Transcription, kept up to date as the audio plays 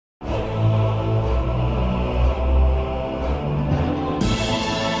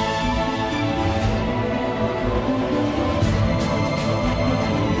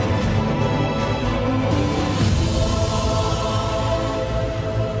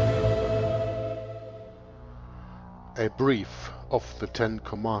A brief of the Ten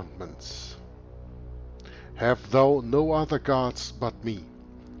Commandments. Have thou no other gods but me,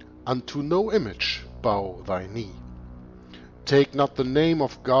 unto no image bow thy knee. Take not the name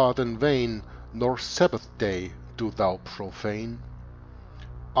of God in vain, nor Sabbath day do thou profane.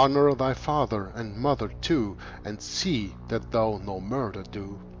 Honor thy father and mother too, and see that thou no murder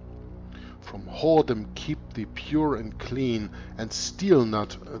do. From whoredom keep thee pure and clean, and steal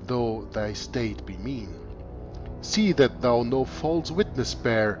not though thy state be mean. See that thou no false witness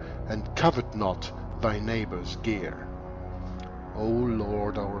bear, and covet not thy neighbor's gear. O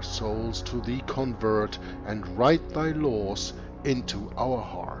Lord, our souls to thee convert, and write thy laws into our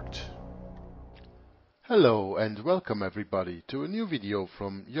heart. Hello and welcome everybody to a new video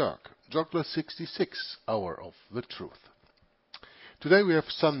from Jörg, Joggler 66, Hour of the Truth. Today we have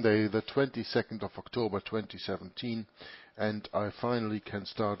Sunday, the 22nd of October 2017, and I finally can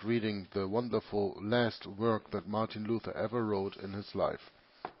start reading the wonderful last work that Martin Luther ever wrote in his life,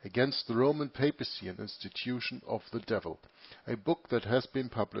 Against the Roman Papacy and Institution of the Devil, a book that has been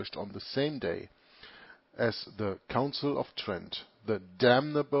published on the same day as the Council of Trent, the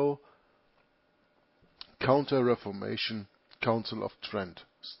damnable Counter-Reformation Council of Trent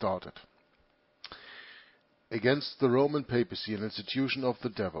started. Against the Roman Papacy, an institution of the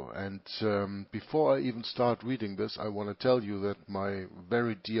devil. And before I even start reading this, I want to tell you that my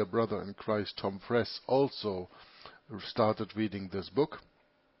very dear brother in Christ, Tom Fress, also started reading this book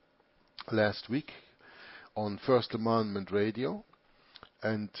last week on First Amendment Radio.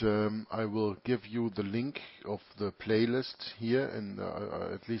 And I will give you the link of the playlist here, and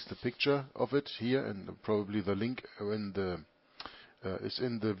at least a picture of it here, and probably the link is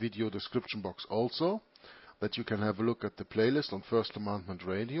in the video description box also, that you can have a look at the playlist on First Amendment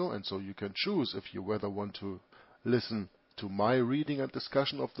Radio, and so you can choose if you whether want to listen to my reading and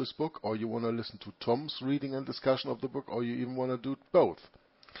discussion of this book, or you want to listen to Tom's reading and discussion of the book, or you even want to do both.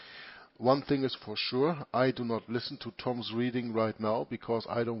 One thing is for sure, I do not listen to Tom's reading right now because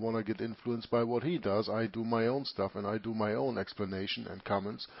I don't want to get influenced by what he does. I do my own stuff and I do my own explanation and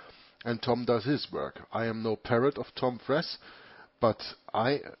comments, and Tom does his work. I am no parrot of Tom Fress, but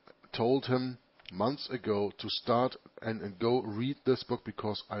I told him months ago to start and go read this book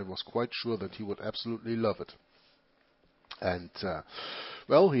because I was quite sure that he would absolutely love it. And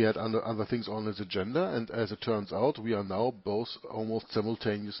well, he had other things on his agenda, and as it turns out, we are now both almost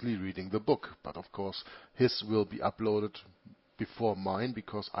simultaneously reading the book. But of course, his will be uploaded before mine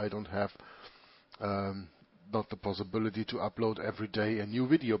because I don't have not the possibility to upload every day a new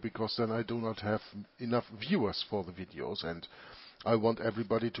video, because then I do not have enough viewers for the videos, and I want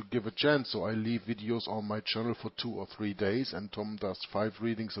everybody to give a chance, so I leave videos on my channel for 2 or 3 days, and Tom does 5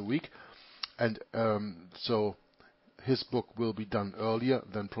 readings a week, and so his book will be done earlier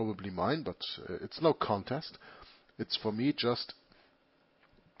than probably mine, but it's no contest. It's for me just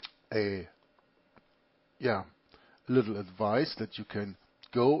a little advice that you can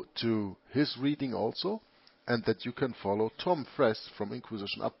go to his reading also, and that you can follow Tom Fress from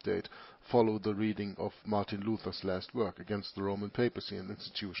Inquisition Update, follow the reading of Martin Luther's last work, Against the Roman Papacy and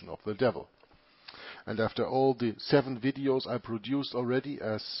Institution of the Devil. And after all the 7 videos I produced already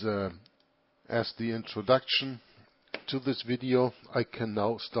as the introduction to this video, I can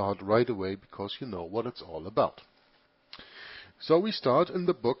now start right away because you know what it's all about. So we start in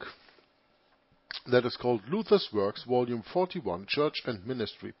the book that is called Luther's Works, Volume 41, Church and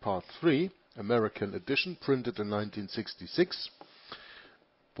Ministry, Part 3, American edition, printed in 1966.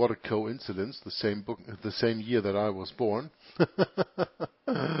 What a coincidence, the same book, the same year that I was born.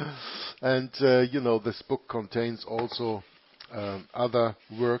 And you know, this book contains also other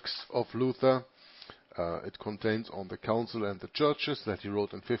works of Luther. It contains on the council and the churches that he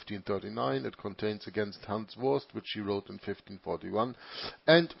wrote in 1539. It contains Against Hans Wurst, which he wrote in 1541.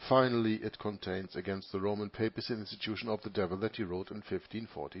 And finally, it contains Against the Roman Papacy and Institution of the Devil that he wrote in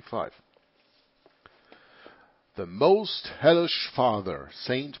 1545. The most hellish father,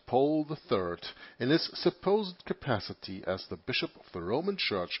 Saint Paul III, in his supposed capacity as the Bishop of the Roman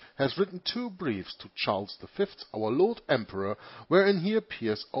Church, has written 2 briefs to Charles V, our Lord Emperor, wherein he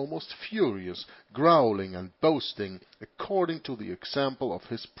appears almost furious, growling and boasting, according to the example of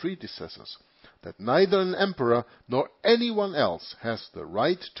his predecessors, that neither an emperor nor anyone else has the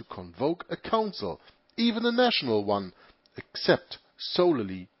right to convoke a council, even a national one, except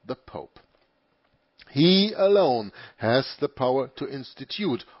solely the Pope. He alone has the power to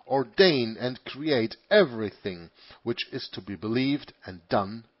institute, ordain, and create everything which is to be believed and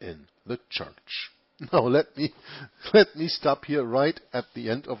done in the Church. Now let me stop here right at the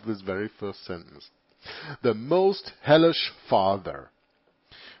end of this very first sentence. The most hellish father.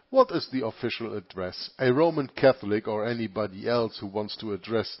 What is the official address? A Roman Catholic or anybody else who wants to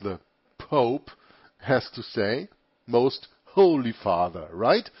address the Pope has to say, Most Holy Father,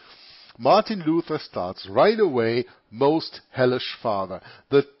 right? Martin Luther starts right away, Most Hellish Father.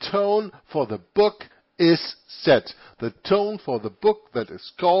 The tone for the book is set. The tone for the book that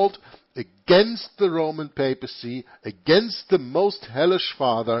is called Against the Roman Papacy, Against the Most Hellish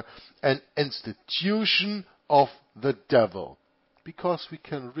Father, an institution of the devil. Because we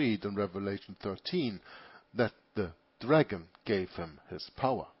can read in Revelation 13 that the dragon gave him his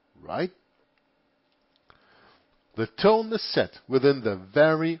power, right? The tone is set within the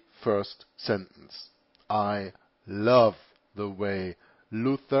very first sentence. I love the way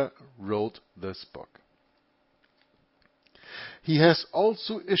Luther wrote this book. He has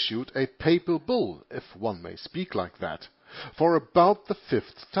also issued a papal bull, if one may speak like that, for about the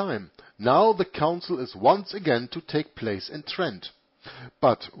 5th time. Now the council is once again to take place in Trent,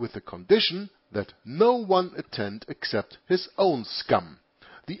 but with the condition that no one attend except his own scum,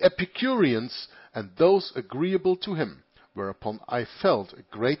 the Epicureans and those agreeable to him, whereupon I felt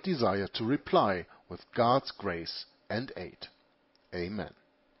a great desire to reply with God's grace and aid. Amen.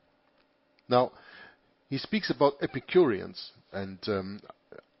 Now, he speaks about Epicureans, and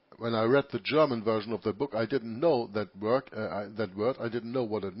when I read the German version of the book, I didn't know that word. I didn't know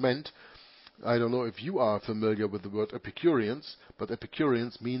what it meant. I don't know if you are familiar with the word Epicureans, but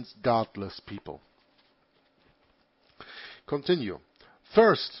Epicureans means godless people. Continue.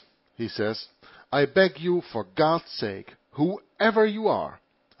 First, he says, I beg you for God's sake, whoever you are,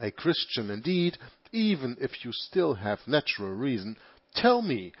 a Christian indeed, even if you still have natural reason, tell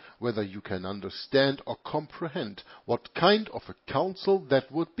me whether you can understand or comprehend what kind of a council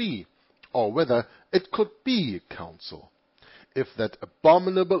that would be, or whether it could be a council. If that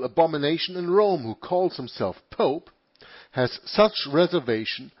abominable abomination in Rome who calls himself Pope has such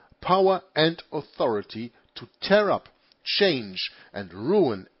reservation, power and authority to tear up, change and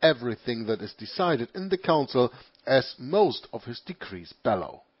ruin everything that is decided in the council as most of his decrees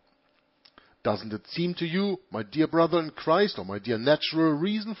bellow. Doesn't it seem to you, my dear brother in Christ, or my dear natural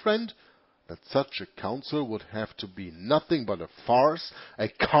reason friend, that such a council would have to be nothing but a farce, a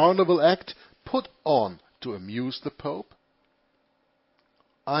carnival act put on to amuse the Pope?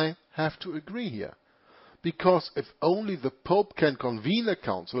 I have to agree here. Because if only the Pope can convene a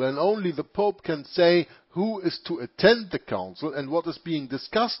council, and only the Pope can say who is to attend the council and what is being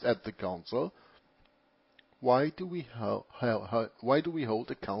discussed at the council, why do we hold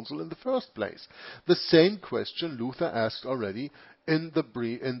a council in the first place? The same question Luther asked already in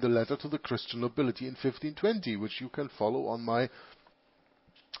the letter to the Christian nobility in 1520, which you can follow on my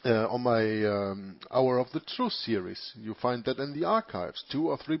Hour of the Truth series. You find that in the archives. 2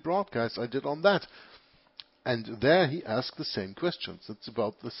 or 3 broadcasts I did on that. And there he asked the same questions. It's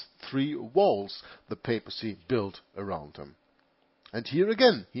about the 3 walls the papacy built around him. And here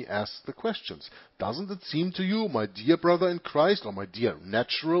again he asks the questions. Doesn't it seem to you, my dear brother in Christ, or my dear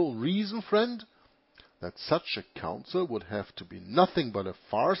natural reason friend, that such a council would have to be nothing but a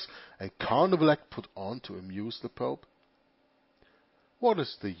farce, a carnival act put on to amuse the Pope? What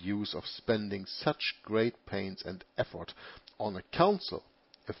is the use of spending such great pains and effort on a council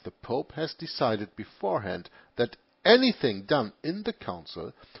if the Pope has decided beforehand that anything done in the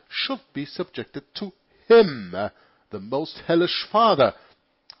council should be subjected to him, the most hellish Father,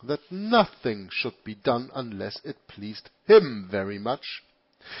 that nothing should be done unless it pleased him very much,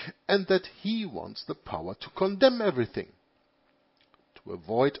 and that he wants the power to condemn everything? To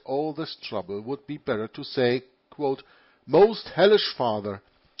avoid all this trouble would be better to say, quote, Most hellish Father,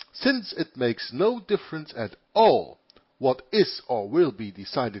 since it makes no difference at all what is or will be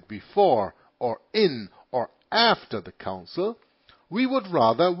decided before or in or after the council, we would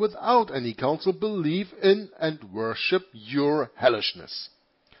rather without any council believe in and worship your hellishness.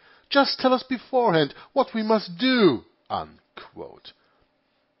 Just tell us beforehand what we must do, unquote.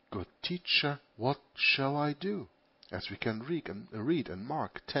 Good teacher, what shall I do? As we can read in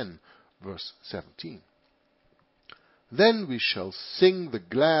Mark 10, verse 17. Then we shall sing the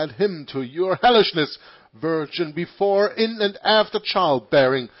glad hymn to your hellishness, virgin before, in, and after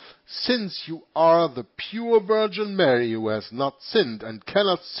childbearing, since you are the pure Virgin Mary who has not sinned and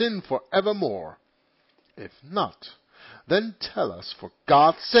cannot sin for evermore. If not, then tell us for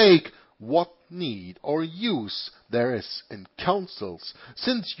God's sake what need or use there is in councils,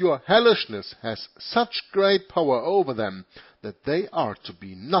 since your hellishness has such great power over them that they are to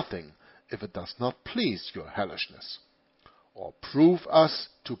be nothing if it does not please your hellishness. Or prove us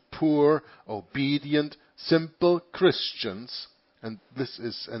to poor, obedient, simple Christians, and this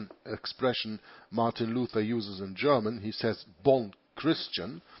is an expression Martin Luther uses in German. He says, Bon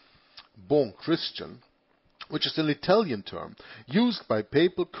Christian, bon Christian, which is an Italian term used by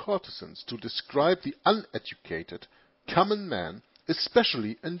papal courtesans to describe the uneducated common man,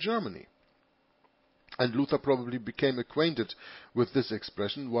 especially in Germany. And Luther probably became acquainted with this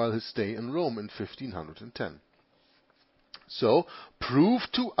expression while his stay in Rome in 1510. So, prove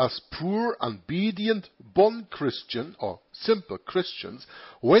to us poor, obedient, bon Christian, or simple Christians,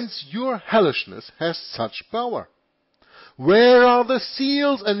 whence your hellishness has such power. Where are the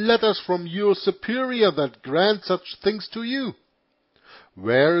seals and letters from your superior that grant such things to you?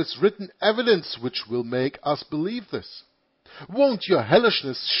 Where is written evidence which will make us believe this? Won't your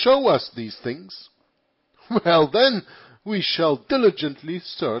hellishness show us these things? Well then, we shall diligently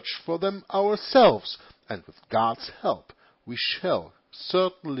search for them ourselves, and with God's help we shall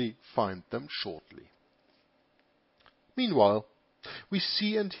certainly find them shortly. Meanwhile, we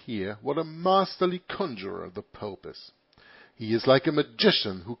see and hear what a masterly conjurer the Pope is. He is like a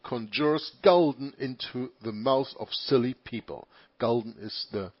magician who conjures gulden into the mouth of silly people. Gulden is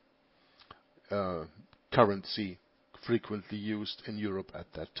the currency frequently used in Europe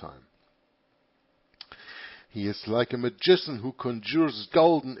at that time. He is like a magician who conjures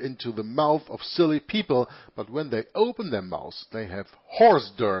gulden into the mouth of silly people, but when they open their mouths, they have horse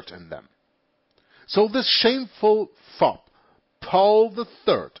dirt in them. So this shameful fop, Paul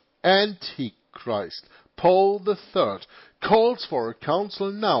III, Antichrist, Paul III, calls for a council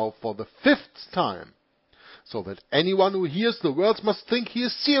now for the 5th time, so that anyone who hears the words must think he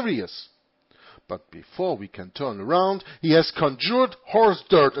is serious. But before we can turn around, he has conjured horse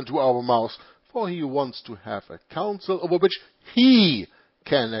dirt into our mouths, for he wants to have a council over which he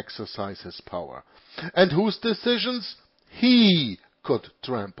can exercise his power, and whose decisions he could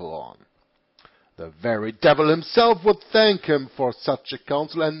trample on. The very devil himself would thank him for such a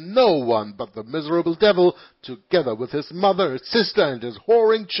council, and no one but the miserable devil, together with his mother, his sister, and his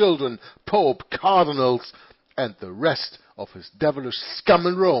whoring children, Pope, cardinals, and the rest of his devilish scum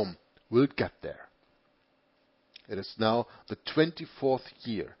in Rome, will get there. It is now the 24th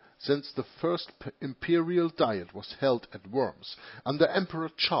year since the first imperial diet was held at Worms under Emperor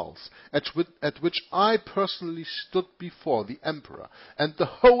Charles, at which I personally stood before the emperor and the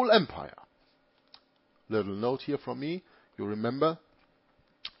whole empire. Little note here from me. You remember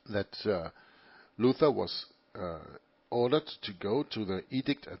that Luther was ordered to go to the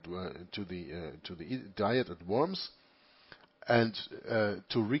edict to the diet at Worms and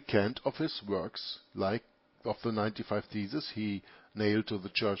to recant of his works, like of the 95 Theses he nailed to the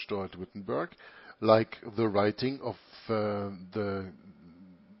church door at Wittenberg, like the writing of to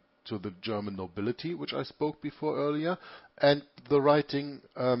the German nobility, which I spoke before earlier, and the writing,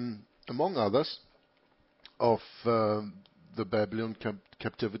 among others, of the Babylonian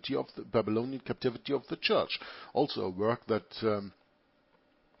captivity of the church. Also a work that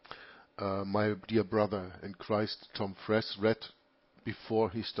my dear brother in Christ, Tom Fress, read before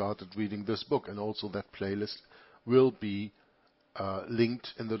he started reading this book, and also that playlist will be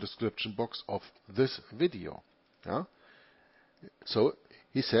linked in the description box of this video. Yeah? So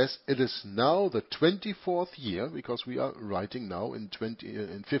he says it is now the 24th year, because we are writing now in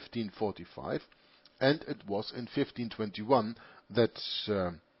 1545, and it was in 1521 that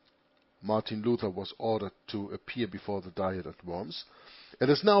Martin Luther was ordered to appear before the Diet at Worms. It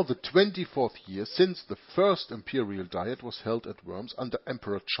is now the 24th year since the first imperial diet was held at Worms under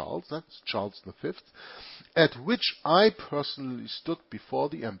Emperor Charles, that's Charles V, at which I personally stood before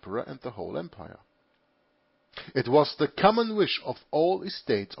the emperor and the whole empire. It was the common wish of all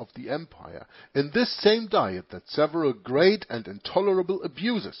estates of the empire in this same diet that several great and intolerable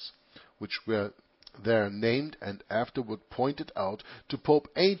abuses, which were there named and afterward pointed out to Pope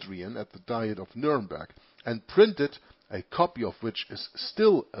Adrian at the Diet of Nuremberg, and printed, a copy of which is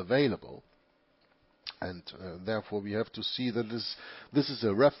still available, and therefore we have to see that this is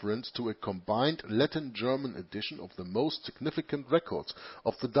a reference to a combined Latin-German edition of the most significant records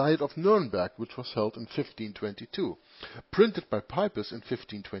of the Diet of Nuremberg, which was held in 1522, printed by Papacy in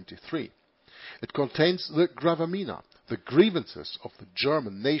 1523. It contains the gravamina, the grievances of the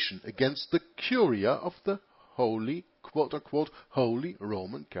German nation against the curia of the holy, quote-unquote, Holy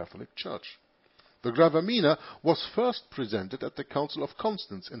Roman Catholic Church. The gravamina was first presented at the Council of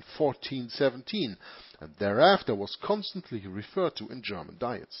Constance in 1417, and thereafter was constantly referred to in German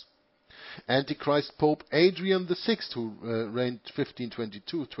diets. Antichrist Pope Adrian VI, who reigned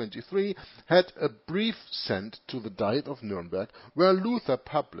 1522-23, had a brief sent to the Diet of Nuremberg, where Luther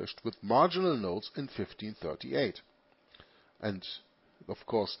published with marginal notes in 1538. And, of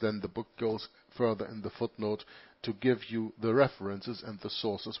course, then the book goes further in the footnote to give you the references and the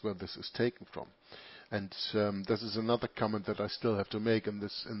sources where this is taken from. And this is another comment that I still have to make in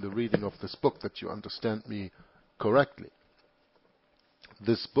the reading of this book, that you understand me correctly.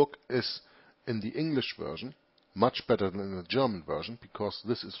 This book is in the English version much better than in the German version, because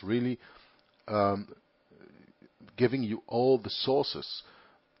this is really giving you all the sources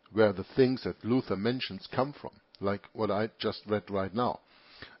where the things that Luther mentions come from, like what I just read right now.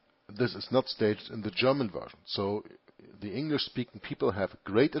 This is not stated in the German version, so the English-speaking people have a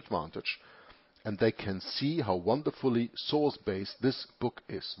great advantage, and they can see how wonderfully source-based this book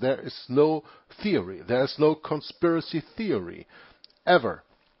is. There is no theory, there is no conspiracy theory ever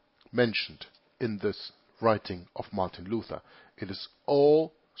mentioned in this writing of Martin Luther. It is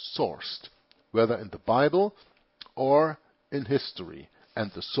all sourced, whether in the Bible or in history,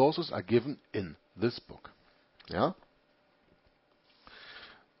 and the sources are given in this book. Yeah?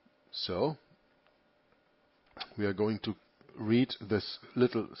 So, we are going to read this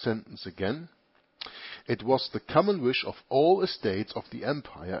little sentence again. It was the common wish of all estates of the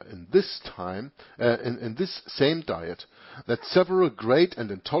empire in this time, in this same diet, that several great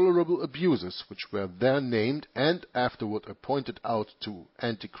and intolerable abuses, which were there named and afterward appointed out to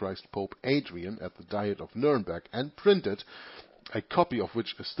Antichrist Pope Adrian at the Diet of Nuremberg and printed, a copy of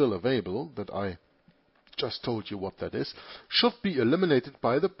which is still available, that I just told you what that is, should be eliminated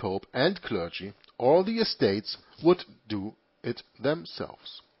by the Pope and clergy, or the estates would do it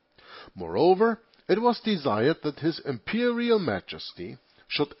themselves. Moreover, it was desired that His Imperial Majesty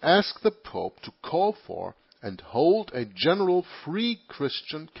should ask the Pope to call for and hold a general free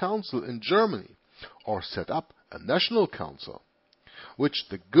Christian council in Germany, or set up a national council, which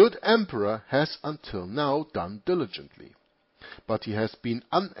the good Emperor has until now done diligently, but he has been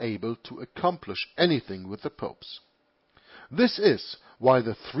unable to accomplish anything with the popes. This is why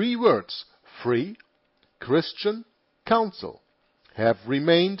the three words free, Christian, council have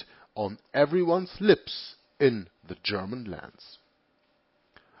remained on everyone's lips in the German lands.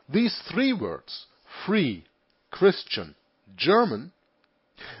 These three words, free, Christian, German,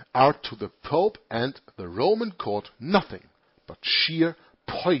 are to the Pope and the Roman court nothing but sheer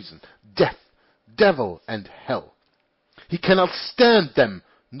poison, death, devil, and hell. He cannot stand them,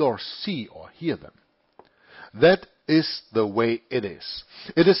 nor see or hear them. That is the way it is.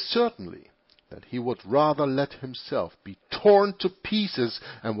 It is certainly that he would rather let himself be torn to pieces,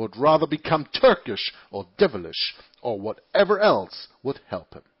 and would rather become Turkish or devilish or whatever else would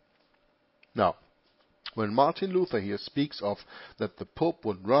help him. Now, when Martin Luther here speaks of that the Pope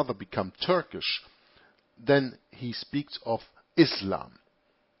would rather become Turkish, then he speaks of Islam.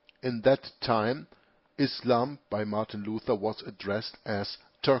 In that time, Islam by Martin Luther was addressed as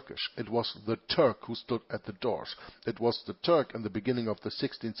Turkish. It was the Turk who stood at the doors. It was the Turk in the beginning of the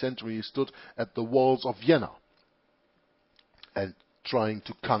 16th century who stood at the walls of Vienna and trying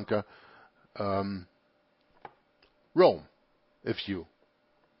to conquer Rome, if you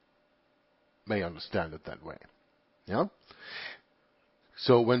may understand it that way. Yeah?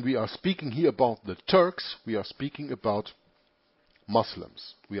 So when we are speaking here about the Turks, we are speaking about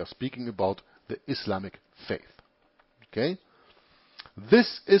Muslims. We are speaking about the Islamic faith. Okay?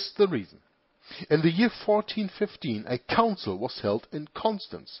 This is the reason. In the year 1415, a council was held in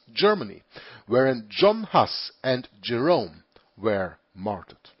Constance, Germany, wherein John Huss and Jerome were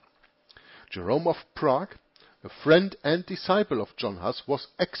martyred. Jerome of Prague, a friend and disciple of John Huss, was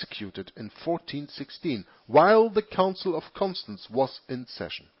executed in 1416, while the Council of Constance was in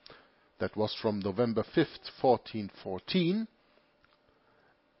session. That was from November 5th, 1414,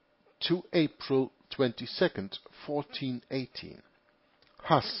 to April 22nd, 1418.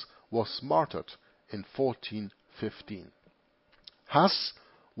 Huss was martyred in 1415. Huss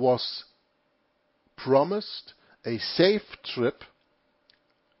was promised a safe trip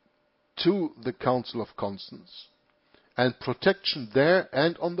to the Council of Constance and protection there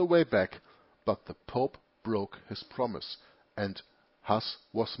and on the way back, but the Pope broke his promise and Huss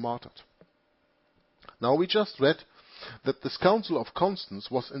was martyred. Now we just read that this Council of Constance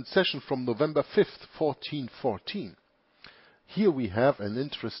was in session from November 5th, 1414. Here we have an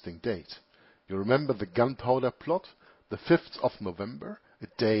interesting date. You remember the gunpowder plot? The 5th of November, a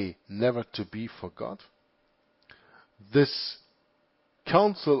day never to be forgot? This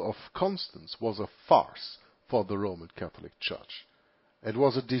Council of Constance was a farce for the Roman Catholic Church. It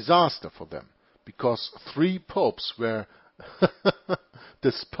was a disaster for them, because 3 popes were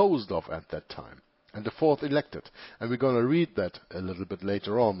disposed of at that time, and the 4th elected. And we're going to read that a little bit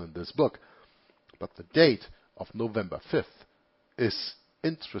later on in this book. But the date of November 5th is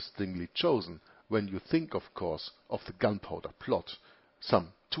interestingly chosen when you think, of course, of the gunpowder plot some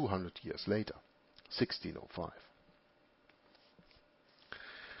 200 years later, 1605.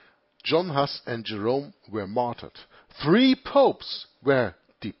 John Huss and Jerome were martyred. 3 popes were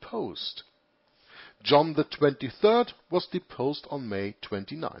deposed. John the 23rd was deposed on May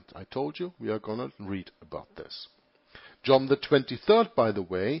 29th. I told you we are going to read about this. John the 23rd, by the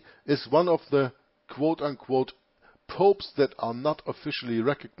way, is one of the quote-unquote popes that are not officially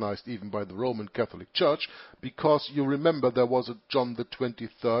recognized even by the Roman Catholic Church, because you remember there was a John the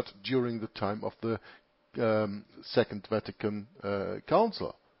 23rd during the time of the Second Vatican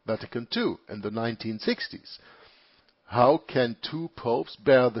Council, Vatican II, in the 1960s. How can 2 popes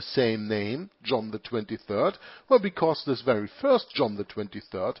bear the same name, John the 23rd? Well, because this very first John the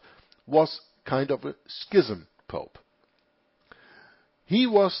 23rd was kind of a schism pope. He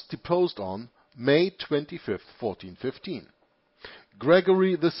was deposed on May 25th, 1415.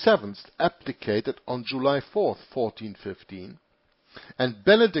 Gregory VII abdicated on July 4th, 1415, and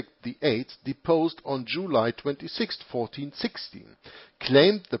Benedict VIII, deposed on July 26, 1416,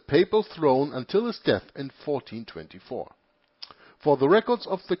 claimed the papal throne until his death in 1424. For the records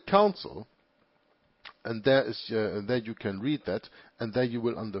of the council, and there you can read that, and there you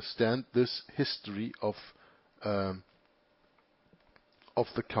will understand this history of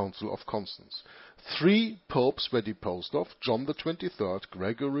the Council of Constance. 3 popes were deposed of: John the 23rd,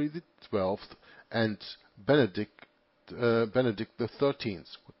 Gregory the 12th, and Benedict the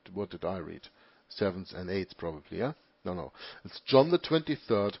 13th. What did I read? 7th and 8th probably, yeah? No. It's John the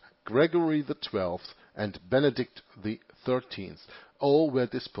 23rd, Gregory the 12th, and Benedict the 13th. All were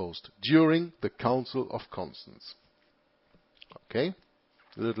deposed during the Council of Constance. Okay?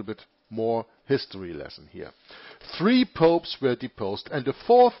 A little bit more history lesson here. 3 popes were deposed, and the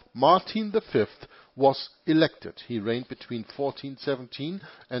 4th, Martin V, was elected. He reigned between 1417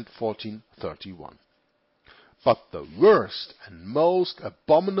 and 1431. But the worst and most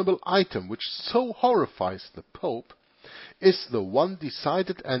abominable item which so horrifies the Pope is the one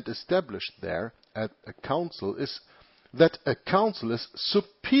decided and established there at a council, is that a council is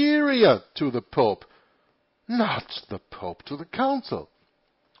superior to the Pope, not the Pope to the council.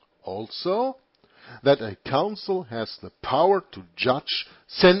 Also, that a council has the power to judge,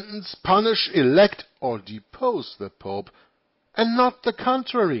 sentence, punish, elect, or depose the Pope, and not the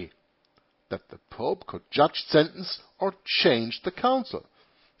contrary. That the Pope could judge, sentence, or change the council.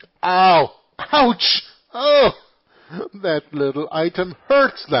 Ow! Ouch! Oh! That little item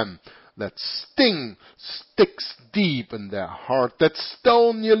hurts them. That sting sticks deep in their heart. That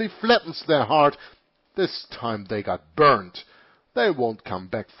stone nearly flattens their heart. This time they got burnt. They won't come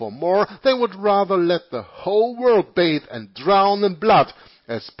back for more. They would rather let the whole world bathe and drown in blood,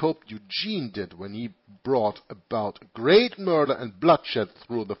 as Pope Eugene did when he brought about great murder and bloodshed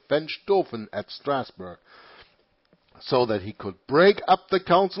through the French Dauphin at Strasbourg, so that he could break up the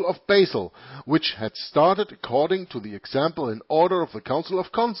Council of Basel, which had started according to the example and order of the Council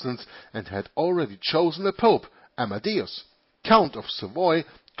of Constance, and had already chosen a Pope, Amadeus, Count of Savoy,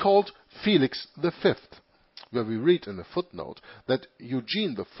 called Felix V, where we read in a footnote that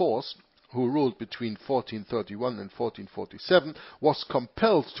Eugene IV, who ruled between 1431 and 1447, was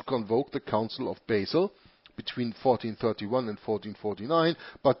compelled to convoke the Council of Basel between 1431 and 1449,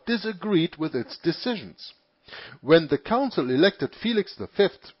 but disagreed with its decisions. When the council elected Felix V,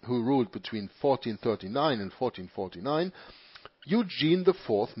 who ruled between 1439 and 1449, Eugene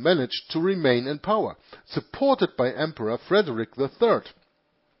IV managed to remain in power, supported by Emperor Frederick III,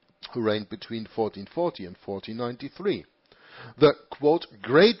 who reigned between 1440 and 1493. The, quote,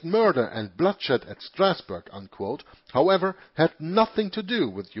 great murder and bloodshed at Strasbourg, unquote, however, had nothing to do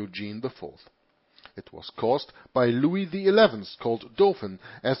with Eugene IV. It was caused by Louis XI, called Dauphin,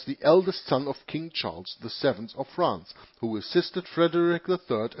 as the eldest son of King Charles VII of France, who assisted Frederick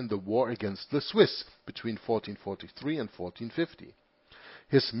III in the war against the Swiss between 1443 and 1450.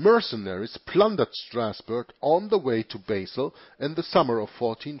 His mercenaries plundered Strasbourg on the way to Basel in the summer of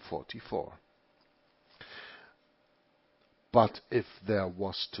 1444. But if there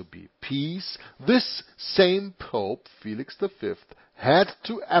was to be peace, this same Pope, Felix V, had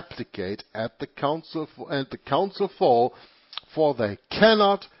to abdicate at the council and the council fall, for they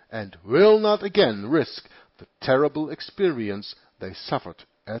cannot and will not again risk the terrible experience they suffered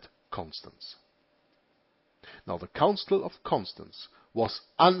at Constance. Now the Council of Constance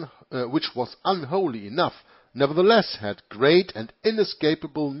which was unholy enough, nevertheless had great and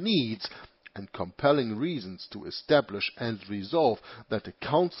inescapable needs and compelling reasons to establish and resolve that a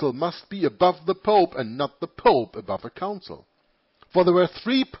council must be above the Pope and not the Pope above a council. For there were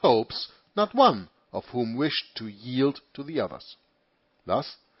 3 popes, not one, of whom wished to yield to the others.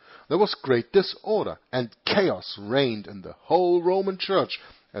 Thus, there was great disorder, and chaos reigned in the whole Roman Church,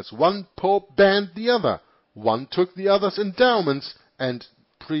 as one pope banned the other, one took the other's endowments, and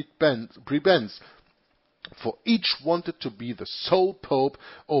prebends, for each wanted to be the sole pope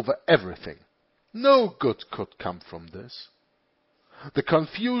over everything. No good could come from this. The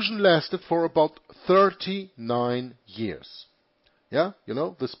confusion lasted for about 39 years. Yeah, you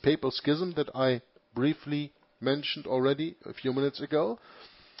know, this papal schism that I briefly mentioned already a few minutes ago,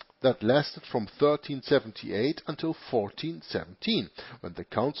 that lasted from 1378 until 1417, when the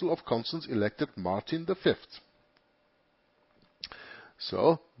Council of Constance elected Martin V.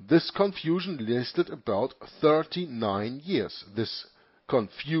 So, this confusion lasted about 39 years. This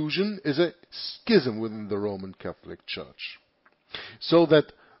confusion is a schism within the Roman Catholic Church. So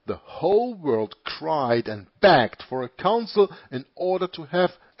that the whole world cried and begged for a council in order to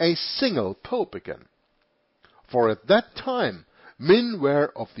have a single pope again. For at that time, men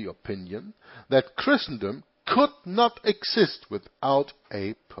were of the opinion that Christendom could not exist without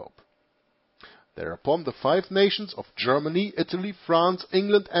a pope. Thereupon the 5 nations of Germany, Italy, France,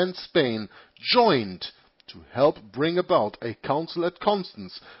 England and Spain joined to help bring about a council at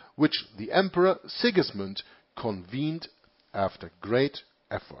Constance, which the Emperor Sigismund convened after great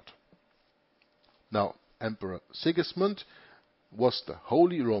effort. Now, Emperor Sigismund was the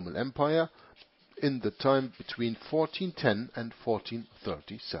Holy Roman Empire in the time between 1410 and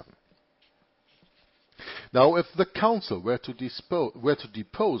 1437. Now, if the council were to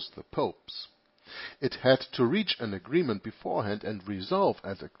depose the popes, it had to reach an agreement beforehand and resolve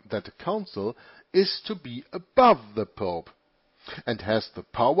that the council is to be above the pope and has the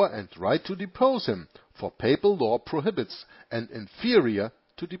power and right to depose him, for papal law prohibits an inferior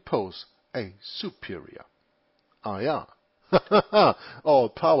to depose a superior. Ah, yeah. All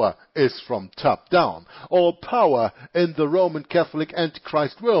power is from top down. All power in the Roman Catholic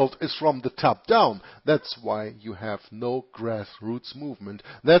Antichrist world is from the top down. That's why you have no grassroots movement.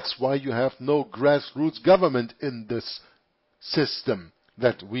 That's why you have no grassroots government in this system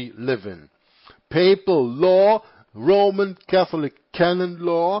that we live in. Papal law, Roman Catholic canon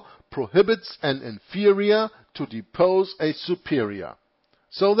law, prohibits an inferior to depose a superior.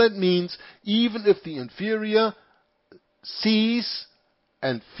 So that means even if the inferior sees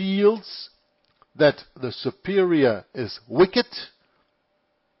and feels that the superior is wicked,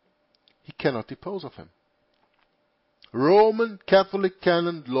 he cannot depose of him. Roman Catholic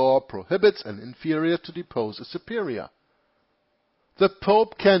canon law prohibits an inferior to depose a superior. The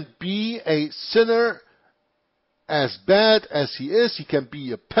Pope can be a sinner as bad as he is. He can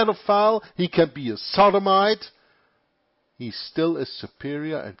be a pedophile. He can be a sodomite. He still is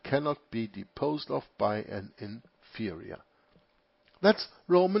superior and cannot be deposed of by an inferior. That's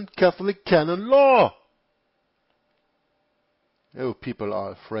Roman Catholic canon law. Oh, people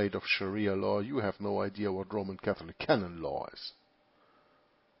are afraid of Sharia law. You have no idea what Roman Catholic canon law is.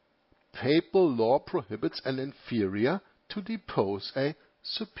 Papal law prohibits an inferior to depose a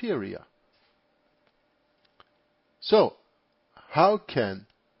superior. So, how can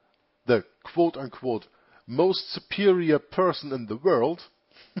the quote-unquote most superior person in the world,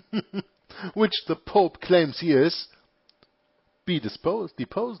 which the Pope claims he is, be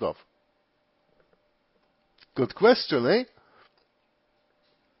deposed of? Good question, eh?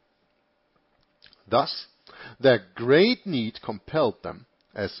 Thus, their great need compelled them,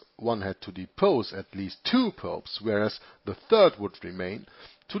 as one had to depose at least 2 popes, whereas the 3rd would remain,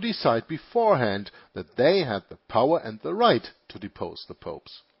 to decide beforehand that they had the power and the right to depose the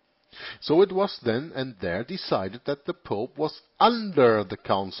popes. So it was then and there decided that the Pope was under the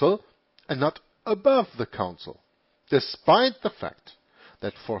council and not above the council, despite the fact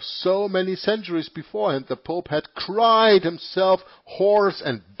that for so many centuries beforehand the Pope had cried himself hoarse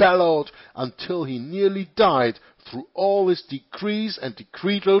and bellowed until he nearly died through all his decrees and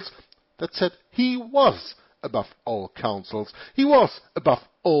decretals that said he was above all councils, he was above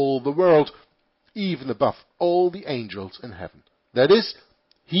all the world, even above all the angels in heaven. That is,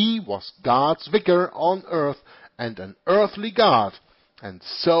 he was God's vicar on earth and an earthly God, and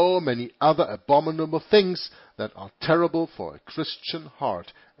so many other abominable things that are terrible for a Christian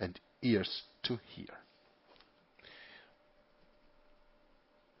heart and ears to hear.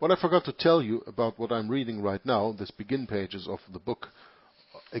 What I forgot to tell you about what I'm reading right now, this begin pages of the book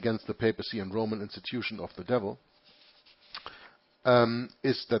Against the Papacy and Roman Institution of the Devil,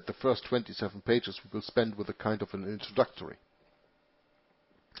 is that the first 27 pages we will spend with a kind of an introductory.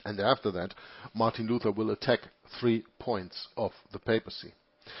 And after that, Martin Luther will attack 3 points of the papacy.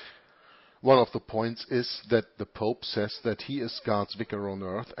 One of the points is that the Pope says that he is God's vicar on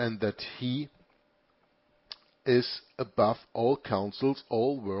earth and that he is above all councils,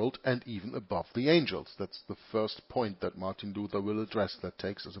 all world, and even above the angels. That's the first point that Martin Luther will address. That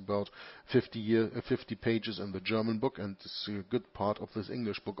takes us about 50 pages in the German book, and it's a good part of this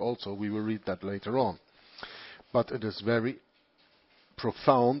English book also. We will read that later on. But it is very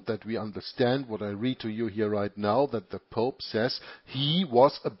profound that we understand what I read to you here right now, that the Pope says he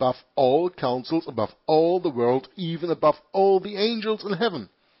was above all councils, above all the world, even above all the angels in heaven.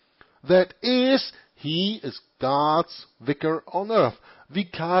 That is, he is God's vicar on earth.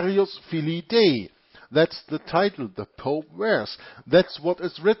 Vicarius Filii Dei. That's the title the Pope wears. That's what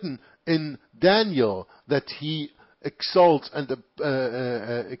is written in Daniel, that he exalts and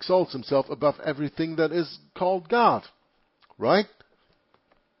exalts himself above everything that is called God. Right?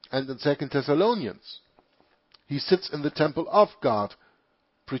 And in 2 Thessalonians, he sits in the temple of God,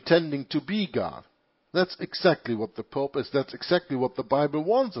 pretending to be God. That's exactly what the Pope is. That's exactly what the Bible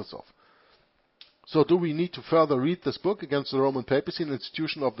warns us of. So do we need to further read this book against the Roman papacy, an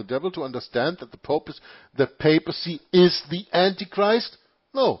institution of the devil, to understand that the papacy is the Antichrist?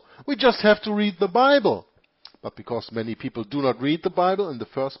 No. We just have to read the Bible. But because many people do not read the Bible in the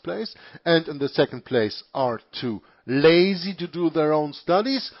first place, and in the second place are too lazy to do their own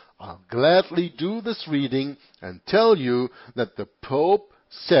studies, I'll gladly do this reading and tell you that the Pope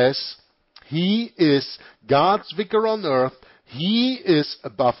says he is God's vicar on earth. He is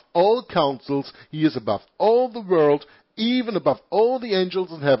above all councils. He is above all the world, even above all the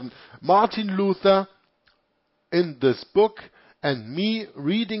angels in heaven. Martin Luther, in this book, and me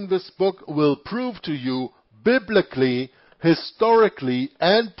reading this book, will prove to you biblically, historically,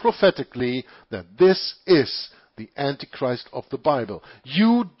 and prophetically that this is the Antichrist of the Bible.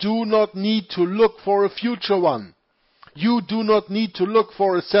 You do not need to look for a future one. You do not need to look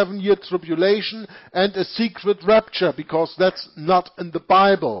for a 7-year tribulation and a secret rapture, because that's not in the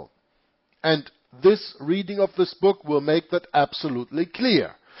Bible. And this reading of this book will make that absolutely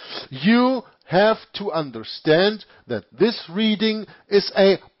clear. You have to understand that this reading is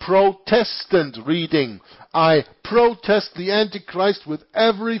a Protestant reading. I protest the Antichrist with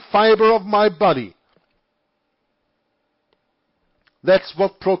every fiber of my body. That's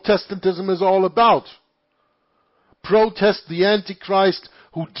what Protestantism is all about. Protest the Antichrist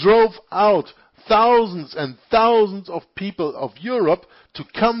who drove out thousands and thousands of people of Europe to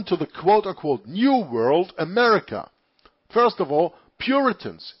come to the quote-unquote New World, America. First of all,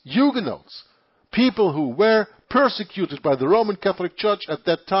 Puritans, Huguenots, people who were persecuted by the Roman Catholic Church at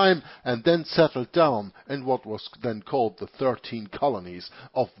that time and then settled down in what was then called the 13 colonies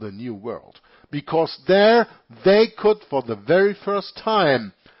of the New World. Because there they could, for the very first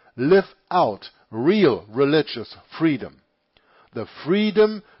time, live out real religious freedom. The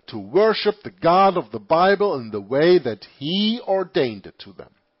freedom to worship the God of the Bible in the way that He ordained it to them.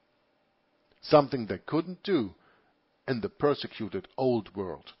 Something they couldn't do in the persecuted old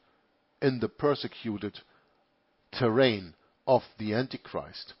world, in the persecuted terrain of the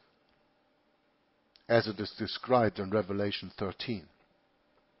Antichrist, as it is described in Revelation 13.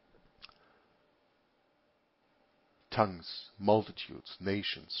 Tongues, multitudes,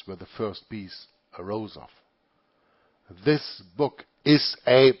 nations, where the first beast arose of. This book is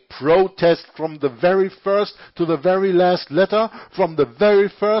a protest from the very first to the very last letter, from the very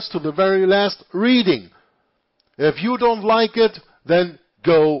first to the very last reading. If you don't like it, then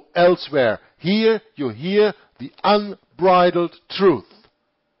go elsewhere. Here you hear the unbridled truth.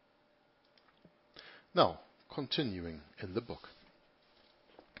 Now, continuing in the book.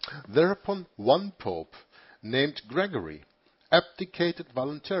 Thereupon one pope, named Gregory, abdicated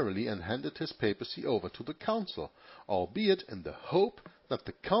voluntarily and handed his papacy over to the council, albeit in the hope that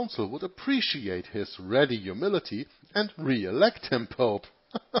the council would appreciate his ready humility and re-elect him pope.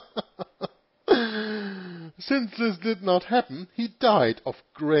 Since this did not happen, he died of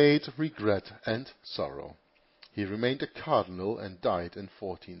great regret and sorrow. He remained a cardinal and died in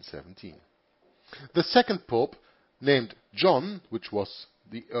 1417. The second pope, named John, which was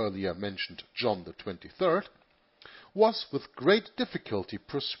the earlier mentioned John the 23rd, was with great difficulty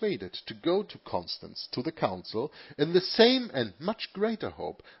persuaded to go to Constance to the council in the same and much greater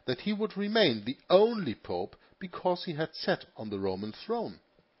hope that he would remain the only pope because he had sat on the Roman throne.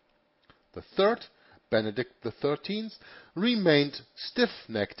 The third, Benedict XIII, remained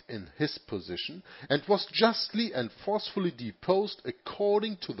stiff-necked in his position and was justly and forcefully deposed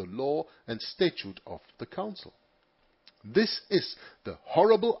according to the law and statute of the council. This is the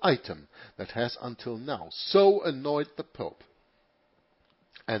horrible item that has until now so annoyed the Pope.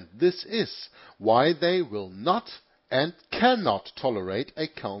 And this is why they will not and cannot tolerate a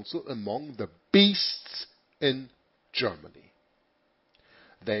council among the beasts in Germany.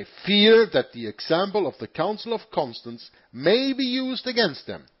 They fear that the example of the Council of Constance may be used against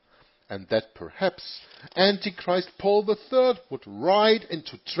them, and that perhaps Antichrist Paul III would ride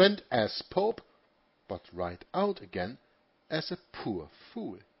into Trent as Pope, but ride out again as a poor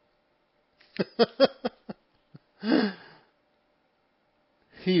fool.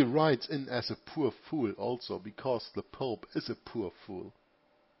 He rides in as a poor fool also because the Pope is a poor fool.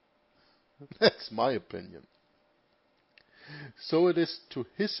 That's my opinion. So it is to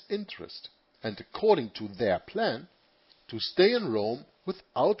his interest, and according to their plan, to stay in Rome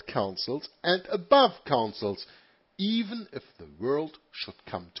without councils and above councils, even if the world should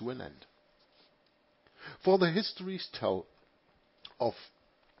come to an end. For the histories tell of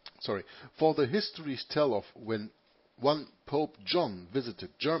when one Pope John visited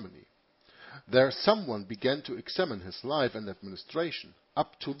Germany, there someone began to examine his life and administration.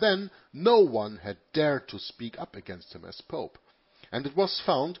 Up to then, no one had dared to speak up against him as Pope, and it was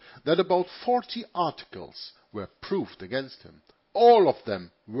found that about 40 articles were proved against him, all of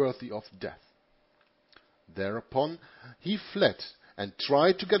them worthy of death. Thereupon he fled and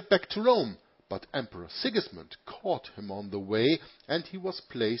tried to get back to Rome, but Emperor Sigismund caught him on the way, and he was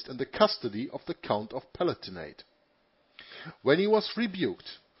placed in the custody of the Count of Palatinate. When he was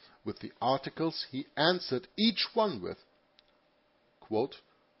rebuked with the articles, he answered each one with, quote,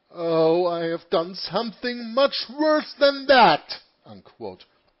 "Oh, I have done something much worse than that," unquote.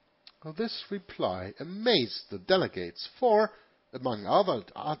 This reply amazed the delegates, for, among other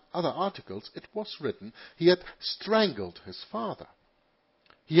articles, it was written he had strangled his father.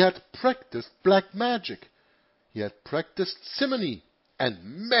 He had practiced black magic. He had practiced simony, and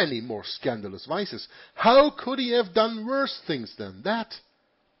many more scandalous vices. How could he have done worse things than that?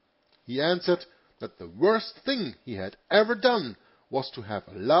 He answered that the worst thing he had ever done was to have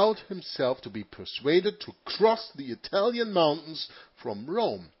allowed himself to be persuaded to cross the Italian mountains from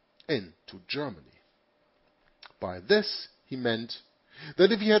Rome into Germany. By this he meant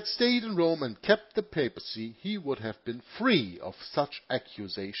that if he had stayed in Rome and kept the papacy, he would have been free of such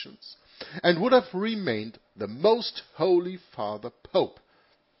accusations, and would have remained the most holy Father Pope,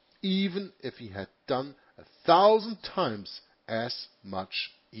 even if he had done 1,000 times as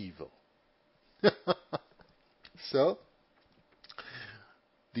much evil. So,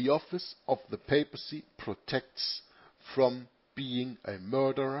 the office of the papacy protects from being a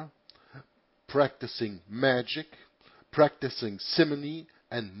murderer, practicing magic, practicing simony,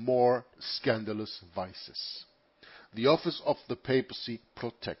 and more scandalous vices. The office of the papacy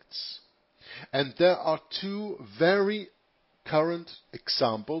protects. And there are two very current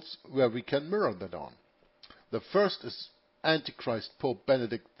examples where we can mirror that on. The first is Antichrist Pope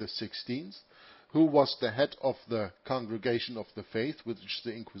Benedict XVI, who was the head of the Congregation of the Faith, which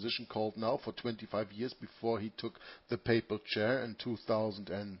the Inquisition called now, for 25 years before he took the papal chair in 2000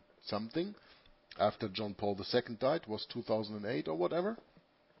 and something. After John Paul II died, was 2008 or whatever.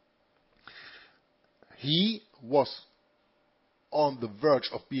 He was on the verge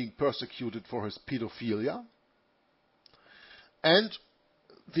of being persecuted for his pedophilia. And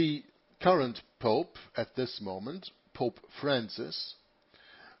the current Pope at this moment, Pope Francis,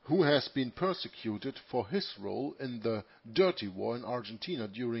 who has been persecuted for his role in the dirty war in Argentina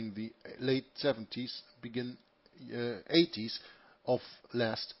during the late 70s, begin 80s of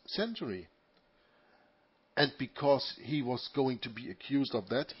last century. And because he was going to be accused of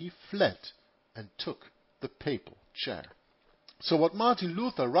that, he fled and took the papal chair. So what Martin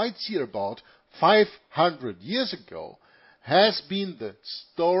Luther writes here about 500 years ago has been the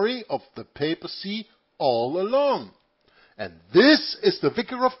story of the papacy all along. And this is the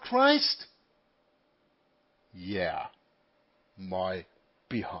Vicar of Christ? Yeah, my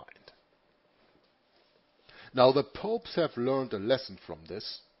behind. Now the popes have learned a lesson from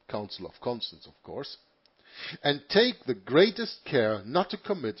this, Council of Constance of course, and take the greatest care not to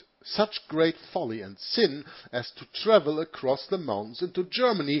commit such great folly and sin as to travel across the mountains into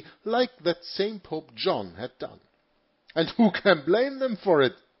Germany like that same Pope John had done. And who can blame them for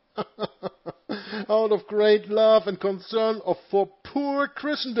it? Out of great love and concern for poor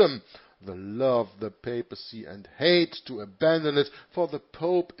Christendom, they love the papacy and hate to abandon it, for the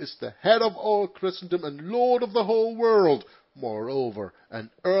Pope is the head of all Christendom and Lord of the whole world. Moreover, an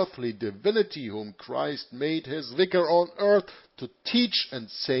earthly divinity whom Christ made his vicar on earth to teach and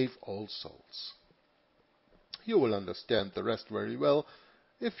save all souls. You will understand the rest very well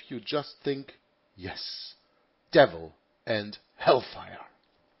if you just think, yes, devil and hellfire.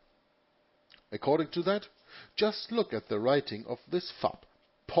 According to that, just look at the writing of this fop,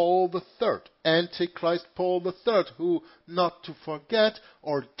 Paul III, Antichrist Paul III, who, not to forget,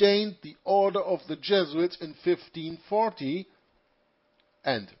 ordained the order of the Jesuits in 1540,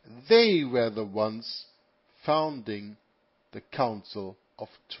 and they were the ones founding the Council of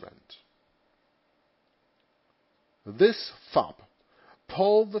Trent. This fop,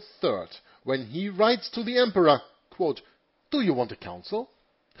 Paul III, when he writes to the emperor, quote, "Do you want a council?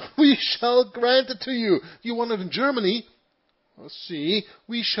 We shall grant it to you. Do you want it in Germany? See,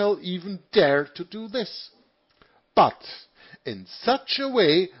 we shall even dare to do this. But in such a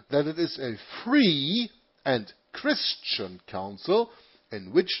way that it is a free and Christian council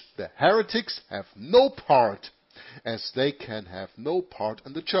in which the heretics have no part, as they can have no part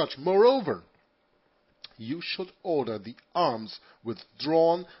in the church. Moreover, you should order the arms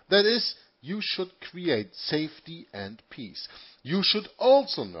withdrawn, that is, you should create safety and peace. You should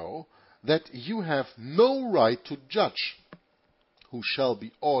also know that you have no right to judge who shall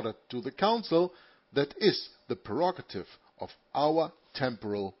be ordered to the council. That is the prerogative of our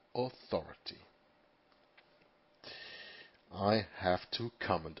temporal authority." I have to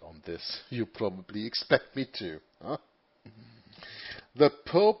comment on this. You probably expect me to. Huh? The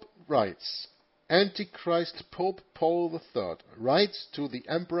Pope writes, Antichrist Pope Paul III writes to the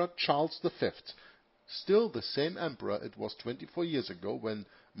Emperor Charles V, still the same emperor it was 24 years ago when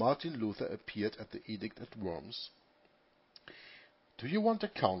Martin Luther appeared at the edict at Worms. "Do you want a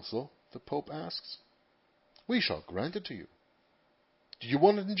council?" the Pope asks. "We shall grant it to you. Do you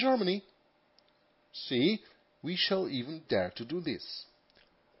want it in Germany? See, we shall even dare to do this.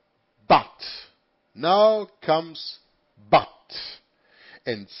 But," now comes but,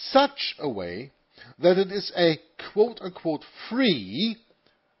 "in such a way that it is a quote-unquote free,"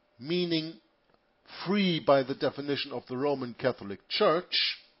 meaning free by the definition of the Roman Catholic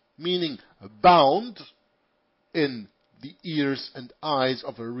Church, meaning bound in the ears and eyes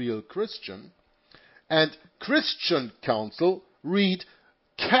of a real Christian, and Christian council, read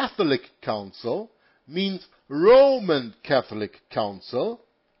Catholic council, means Roman Catholic council,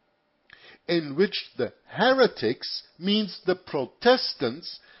 in which the heretics, means the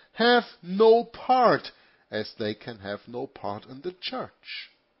Protestants, have no part, as they can have no part in the church.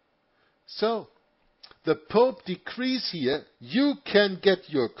 So, the Pope decrees here, you can get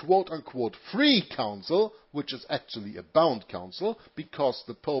your quote-unquote free council, which is actually a bound council, because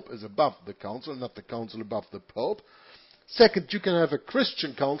the Pope is above the council, not the council above the Pope. Second, you can have a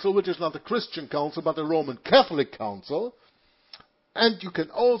Christian council, which is not a Christian council, but a Roman Catholic council. And you can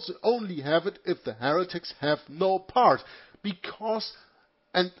also only have it if the heretics have no part. Because,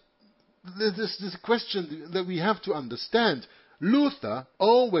 and this is a question that we have to understand, Luther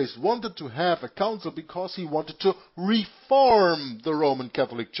always wanted to have a council because he wanted to reform the Roman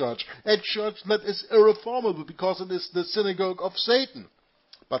Catholic Church, a church that is irreformable because it is the synagogue of Satan.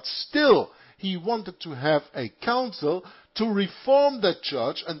 But still, he wanted to have a council to reform that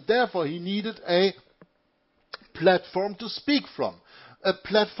church, and therefore he needed a platform to speak from, a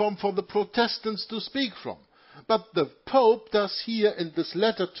platform for the Protestants to speak from. But the Pope does here in this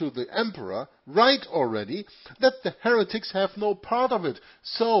letter to the Emperor write already that the heretics have no part of it.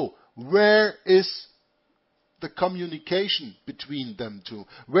 So, where is the communication between them two?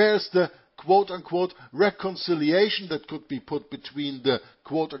 Where is the quote-unquote reconciliation that could be put between the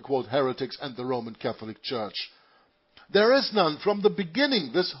quote-unquote heretics and the Roman Catholic Church? There is none. From the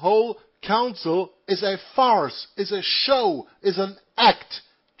beginning, this whole council is a farce, is a show, is an act,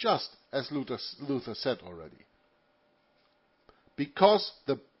 just as Luther said already. Because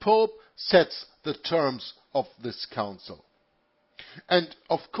the Pope sets the terms of this council. And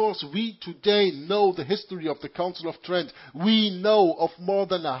of course we today know the history of the Council of Trent. We know of more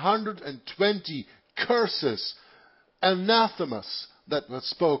than 120 curses, anathemas that were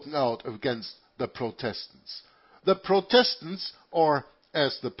spoken out against the Protestants. The Protestants, or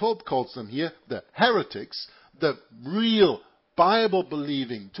as the Pope calls them here, the heretics, the real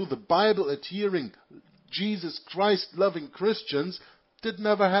Bible-believing, to the Bible adhering, Jesus Christ-loving Christians, did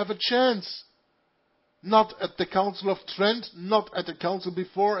never have a chance. Not at the Council of Trent, not at the council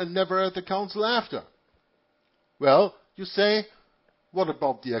before, and never at the council after. Well, you say, what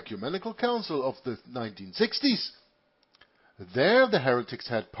about the Ecumenical Council of the 1960s? There the heretics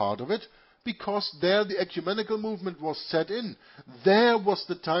had part of it, because there the ecumenical movement was set in. There was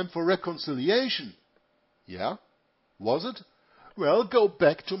the time for reconciliation. Yeah? Was it? Well, go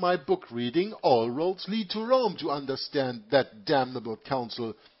back to my book reading, All Roads Lead to Rome, to understand that damnable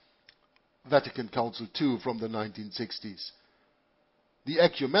council, Vatican Council II from the 1960s. The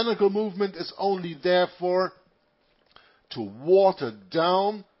ecumenical movement is only therefore to water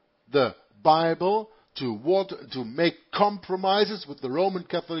down the Bible, to make compromises with the Roman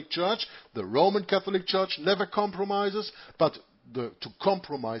Catholic Church. The Roman Catholic Church never compromises, but to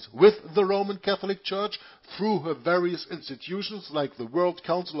compromise with the Roman Catholic Church through her various institutions like the World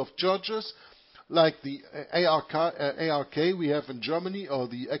Council of Churches, like the ARK we have in Germany, or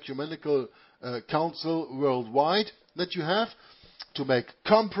the Ecumenical Council worldwide that you have, to make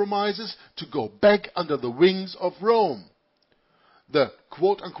compromises, to go back under the wings of Rome. The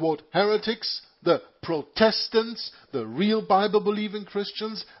quote-unquote heretics, the Protestants, the real Bible-believing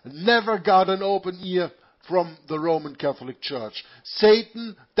Christians, never got an open ear from the Roman Catholic Church.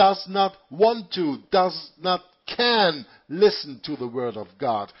 Satan does not want to, can listen to the Word of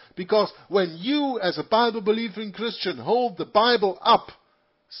God. Because when you, as a Bible-believing Christian, hold the Bible up,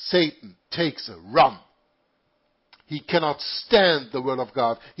 Satan takes a run. He cannot stand the Word of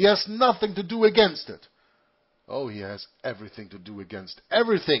God. He has nothing to do against it. Oh, he has everything to do against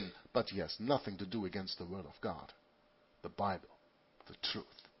everything, but he has nothing to do against the Word of God, the Bible, the truth.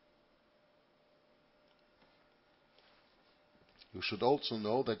 You should also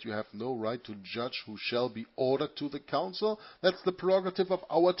know that you have no right to judge who shall be ordered to the council. That's the prerogative of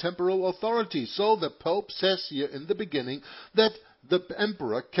our temporal authority. So the Pope says here in the beginning that the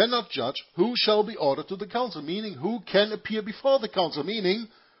emperor cannot judge who shall be ordered to the council, meaning who can appear before the council, meaning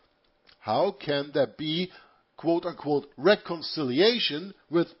how can there be quote-unquote reconciliation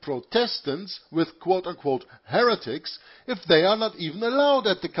with Protestants, with quote-unquote heretics, if they are not even allowed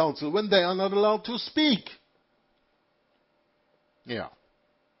at the council, when they are not allowed to speak. Yeah.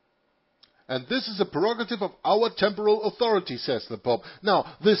 And this is a prerogative of our temporal authority, says the Pope.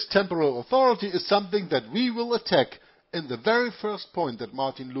 Now, this temporal authority is something that we will attack in the very first point that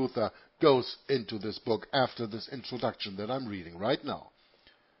Martin Luther goes into this book after this introduction that I'm reading right now.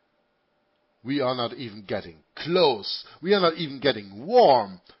 We are not even getting close. We are not even getting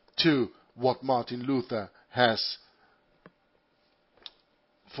warm to what Martin Luther has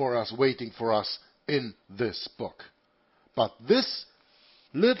for us, waiting for us in this book. But this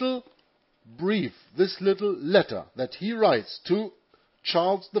little brief, this little letter that he writes to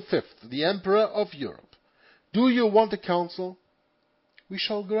Charles V, the Emperor of Europe. Do you want a council? We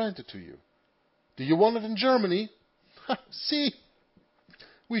shall grant it to you. Do you want it in Germany? See,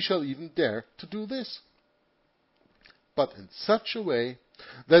 we shall even dare to do this. But in such a way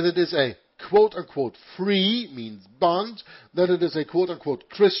that it is a quote-unquote free, means bond, that it is a quote-unquote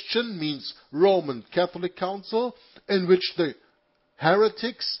Christian, means Roman Catholic Council, in which the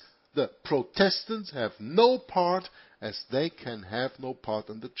heretics, the Protestants, have no part, as they can have no part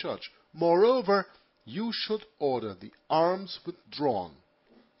in the church. Moreover, you should order the arms withdrawn.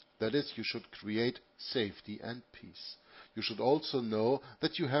 That is, you should create safety and peace. You should also know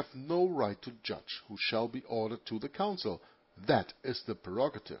that you have no right to judge who shall be ordered to the council. That is the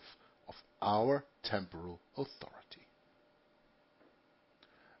prerogative of our temporal authority.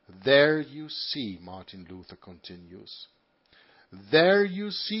 There you see, Martin Luther continues, there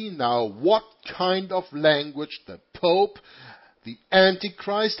you see now what kind of language the Pope, the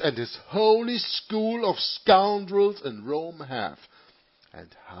Antichrist, and his holy school of scoundrels in Rome have, and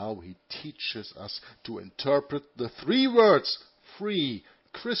how he teaches us to interpret the three words, free,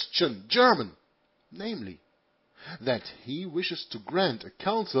 Christian, German, namely, that he wishes to grant a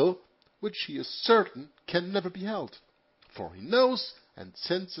council which he is certain can never be held, for he knows and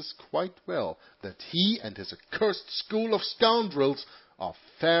senses quite well that he and his accursed school of scoundrels are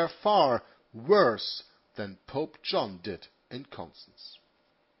far worse than Pope John did in Constance.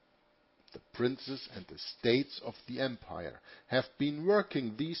 The princes and estates of the empire have been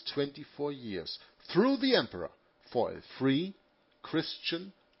working these 24 years through the emperor for a free,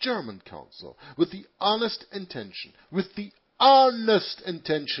 Christian, German council, with the honest intention,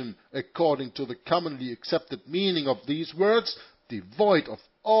 according to the commonly accepted meaning of these words, devoid of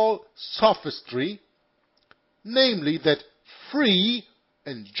all sophistry, namely that free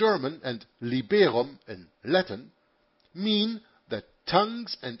in German and liberum in Latin mean that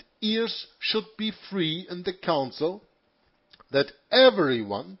tongues and ears should be free in the council, that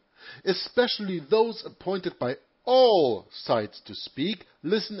everyone, especially those appointed by all sides to speak,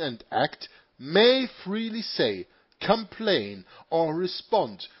 listen and act, may freely say, complain, or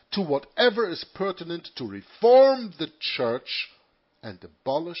respond to whatever is pertinent to reform the church and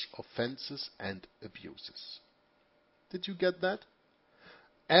abolish offenses and abuses. Did you get that?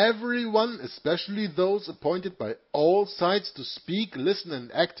 Everyone, especially those appointed by all sides to speak, listen,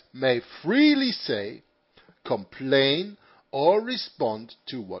 and act, may freely say, complain, or respond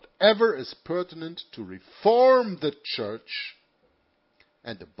to whatever is pertinent to reform the church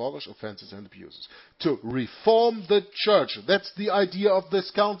and abolish offenses and abuses. To reform the church, that's the idea of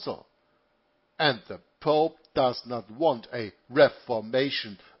this council. And the Pope does not want a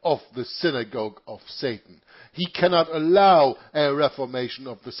reformation of the synagogue of Satan. He cannot allow a reformation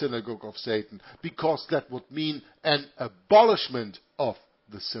of the synagogue of Satan, because that would mean an abolishment of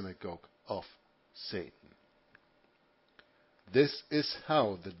the synagogue of Satan. This is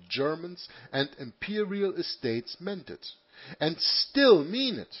how the Germans and imperial estates meant it, and still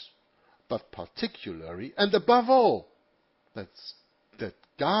mean it, but particularly and above all, that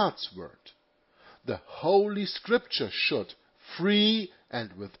God's word, the Holy Scripture, should, free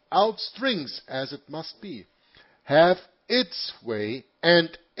and without strings as it must be, have its way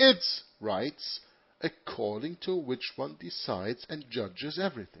and its rights, according to which one decides and judges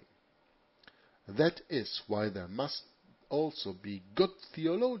everything. That is why there must also be good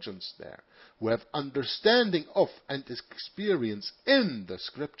theologians there, who have understanding of and experience in the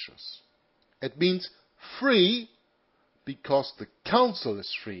Scriptures. It means free, because the council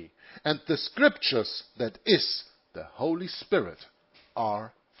is free, and the Scriptures, that is, the Holy Spirit,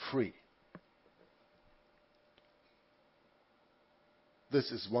 are free.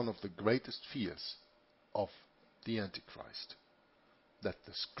 This is one of the greatest fears of the Antichrist, that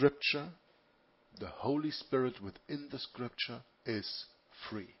the Scripture, the Holy Spirit within the Scripture, is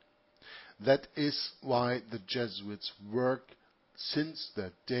free. That is why the Jesuits work since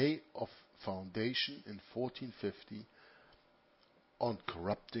their day of foundation in 1450 on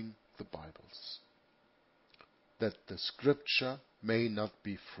corrupting the Bibles. That the Scripture may not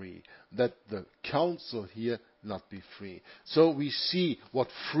be free, that the council here not be free. So we see what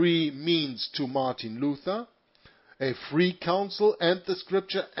free means to Martin Luther. A free council, and the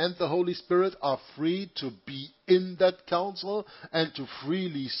Scripture and the Holy Spirit are free to be in that council and to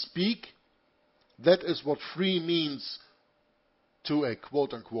freely speak. That is what free means to a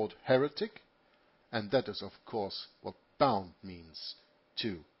quote-unquote heretic, and that is of course what bound means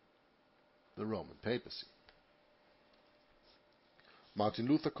to the Roman papacy. Martin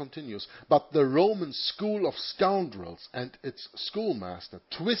Luther continues, but the Roman school of scoundrels and its schoolmaster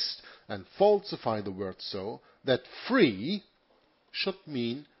twist and falsify the word so that free should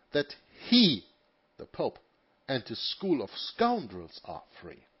mean that he, the Pope, and his school of scoundrels are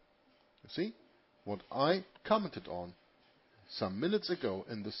free. You see, what I commented on some minutes ago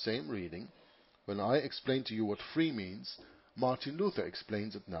in the same reading, when I explained to you what free means, Martin Luther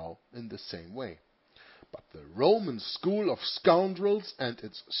explains it now in the same way. But the Roman school of scoundrels and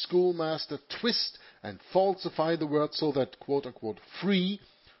its schoolmaster twist and falsify the word so that, quote-unquote, free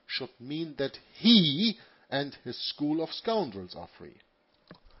should mean that he and his school of scoundrels are free.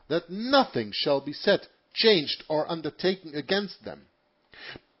 That nothing shall be said, changed, or undertaken against them,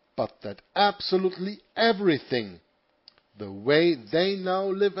 but that absolutely everything, the way they now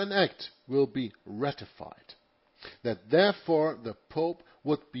live and act, will be ratified. That therefore the Pope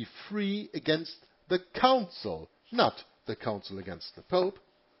would be free against the council, not the council against the Pope.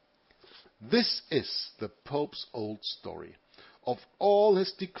 This is the Pope's old story of all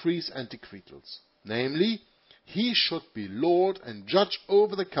his decrees and decretals. Namely, he should be Lord and judge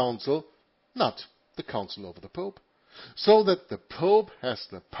over the council, not the council over the Pope, so that the Pope has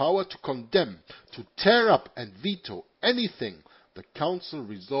the power to condemn, to tear up and veto anything the council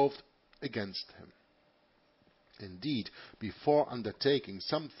resolved against him. Indeed, before undertaking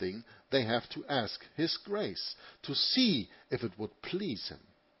something, they have to ask his grace, to see if it would please him,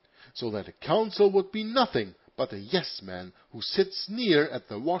 so that a council would be nothing but a yes-man who sits near at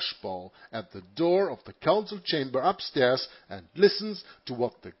the washbowl at the door of the council chamber upstairs and listens to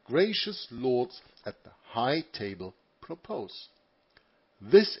what the gracious lords at the high table propose.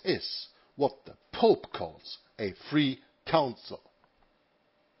 This is what the Pope calls a free council.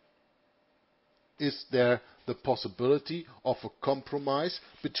 Is there the possibility of a compromise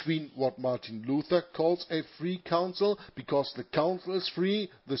between what Martin Luther calls a free council, because the council is free,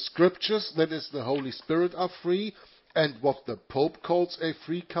 the Scriptures, that is the Holy Spirit, are free, and what the Pope calls a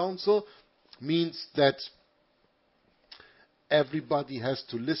free council means that everybody has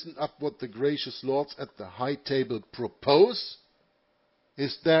to listen up what the gracious lords at the high table propose?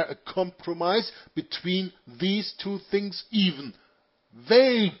 Is there a compromise between these two things even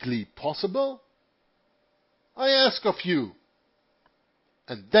vaguely possible? I ask of you,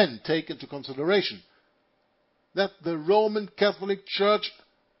 and then take into consideration that the Roman Catholic Church,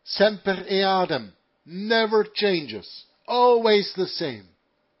 semper eadem, never changes, always the same.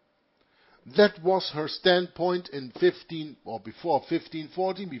 That was her standpoint in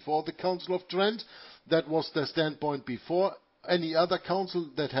 1514, before the Council of Trent. That was their standpoint before any other council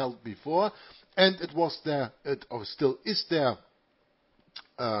that held before, and it was their, or still is their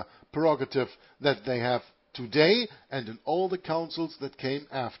prerogative that they have today and in all the councils that came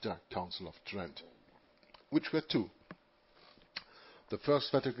after Council of Trent. which were two. The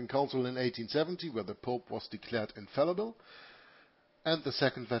First Vatican Council in 1870, where the Pope was declared infallible, and the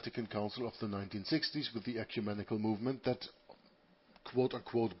Second Vatican Council of the 1960s with the ecumenical movement that,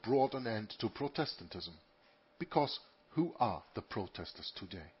 quote-unquote, brought an end to Protestantism. Because who are the protesters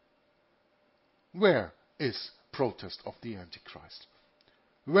today? Where is protest of the Antichrist?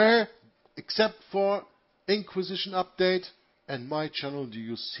 Where, except for Inquisition Update and my channel, do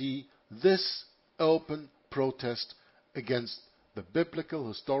you see this open protest against the biblical,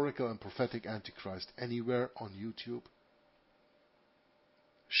 historical and prophetic Antichrist anywhere on YouTube?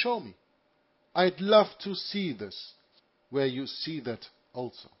 Show me. I'd love to see this, where you see that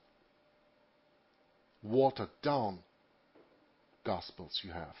also. Watered down gospels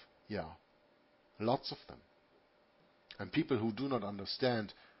you have. Yeah. Lots of them. And people who do not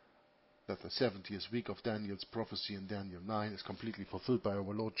understand that the 70th week of Daniel's prophecy in Daniel 9 is completely fulfilled by our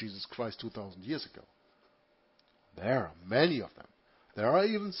Lord Jesus Christ 2,000 years ago. There are many of them. There are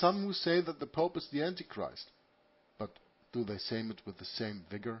even some who say that the Pope is the Antichrist. But do they say it with the same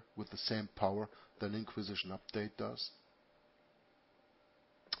vigor, with the same power that Inquisition Update does?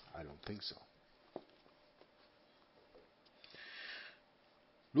 I don't think so.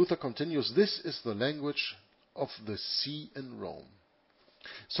 Luther continues, this is the language of the see in Rome,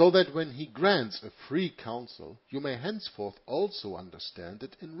 so that when he grants a free council, you may henceforth also understand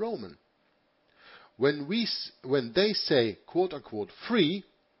it in Roman. When they say, quote-unquote, free,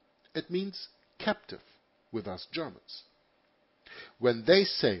 it means captive with us Germans. When they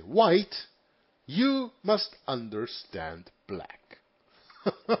say white, you must understand black.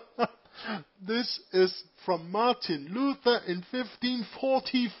 This is from Martin Luther in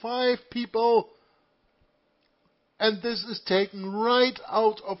 1545, people. And this is taken right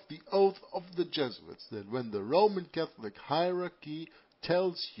out of the oath of the Jesuits, that when the Roman Catholic hierarchy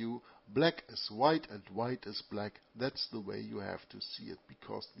tells you black is white and white is black, that's the way you have to see it,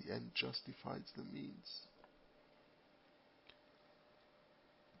 because the end justifies the means.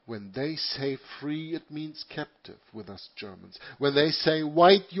 When they say free, it means captive with us Germans. When they say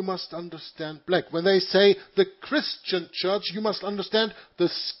white, you must understand black. When they say the Christian church, you must understand the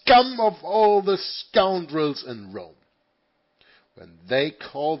scum of all the scoundrels in Rome. When they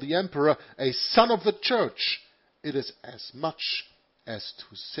call the emperor a son of the church, it is as much as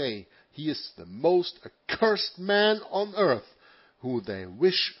to say he is the most accursed man on earth, who they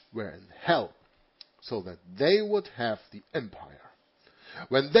wish were in hell, so that they would have the empire.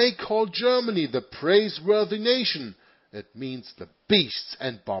 When they call Germany the praiseworthy nation, it means the beasts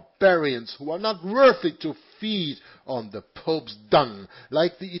and barbarians who are not worthy to feed on the Pope's dung,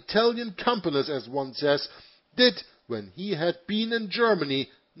 like the Italian Campanus, as one says, did when he had been in Germany,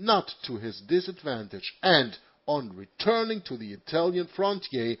 not to his disadvantage, and, on returning to the Italian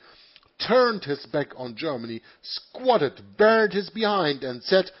frontier, turned his back on Germany, squatted, bared his behind, and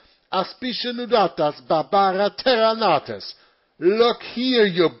said, Aspice nudatas barbara terra nates. Look here,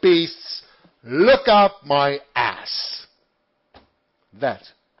 you beasts! Look up my ass! That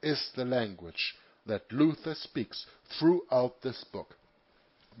is the language that Luther speaks throughout this book.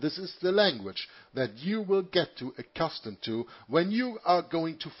 This is the language that you will get to accustomed to when you are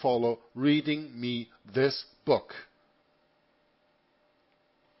going to follow reading me this book.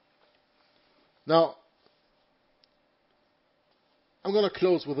 Now, I'm going to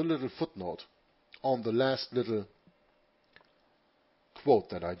close with a little footnote on the last little quote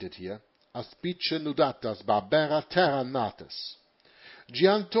that I did here. Aspice nudatas barbara terra nates.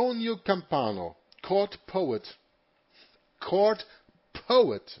 Giantonio Campano, court poet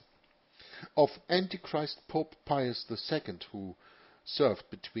of Antichrist Pope Pius II, who served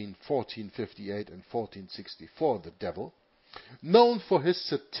between 1458 and 1464 the devil, known for his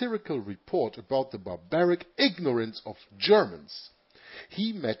satirical report about the barbaric ignorance of Germans,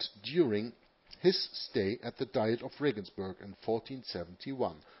 he met during his stay at the Diet of Regensburg in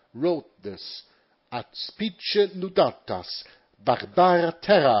 1471, wrote this, Aspice nudatas barbara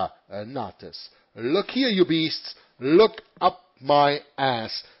terra nates. Look here, you beasts, look up my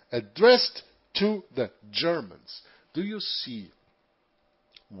ass, addressed to the Germans. Do you see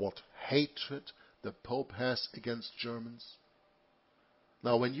what hatred the Pope has against Germans?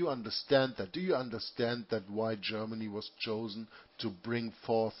 Now, when you understand that, do you understand that why Germany was chosen to bring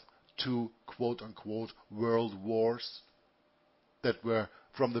forth two, quote-unquote, world wars that were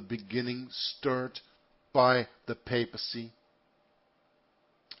from the beginning stirred by the papacy?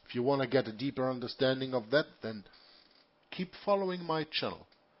 If you want to get a deeper understanding of that, then keep following my channel,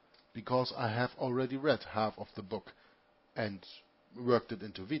 because I have already read half of the book and worked it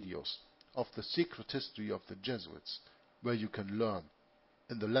into videos of the secret history of the Jesuits, where you can learn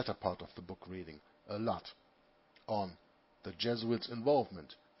in the latter part of the book reading a lot on the Jesuits'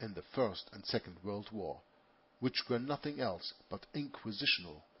 involvement in the First and Second World War, which were nothing else but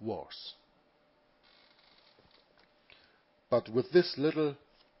inquisitional wars. But with this little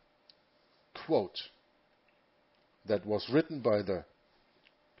quote that was written by the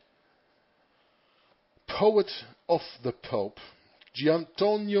poet of the Pope,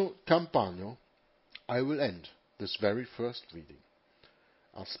 Gianantonio Campagno, I will end this very first reading.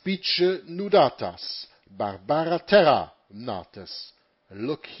 Aspice nudatas, barbara terra nates.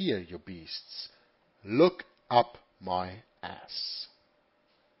 Look here, you beasts. Look up my ass.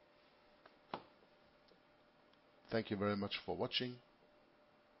 Thank you very much for watching,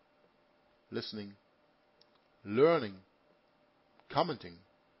 listening, learning, commenting,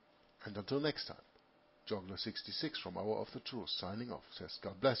 and until next time, Jogler66 from Hour of the Truth signing off, says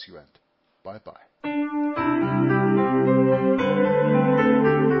God bless you and bye-bye.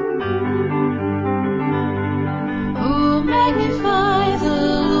 Oh, magnify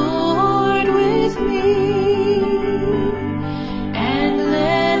the Lord with me, and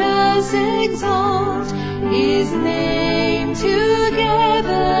let us exalt His name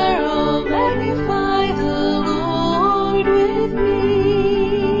together. Oh, magnify the Lord with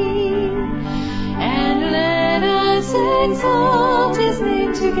me, and let us exalt His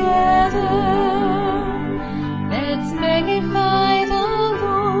name together. Let's magnify the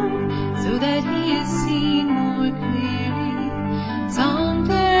Lord so that He is seen more clearly. Psalm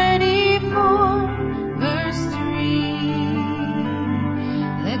 34, verse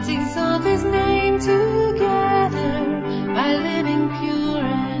 3. Let's exalt His name together by living pure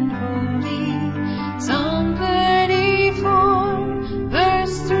and holy. Psalm 34,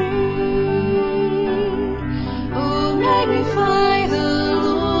 verse 3. Oh, magnify the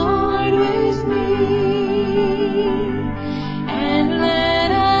Lord with me, and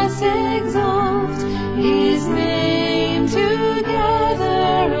let us exalt His name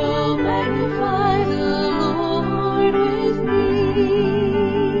together. Oh, magnify the Lord with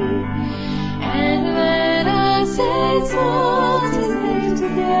me, and let us exalt His name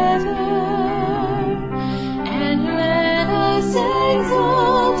together.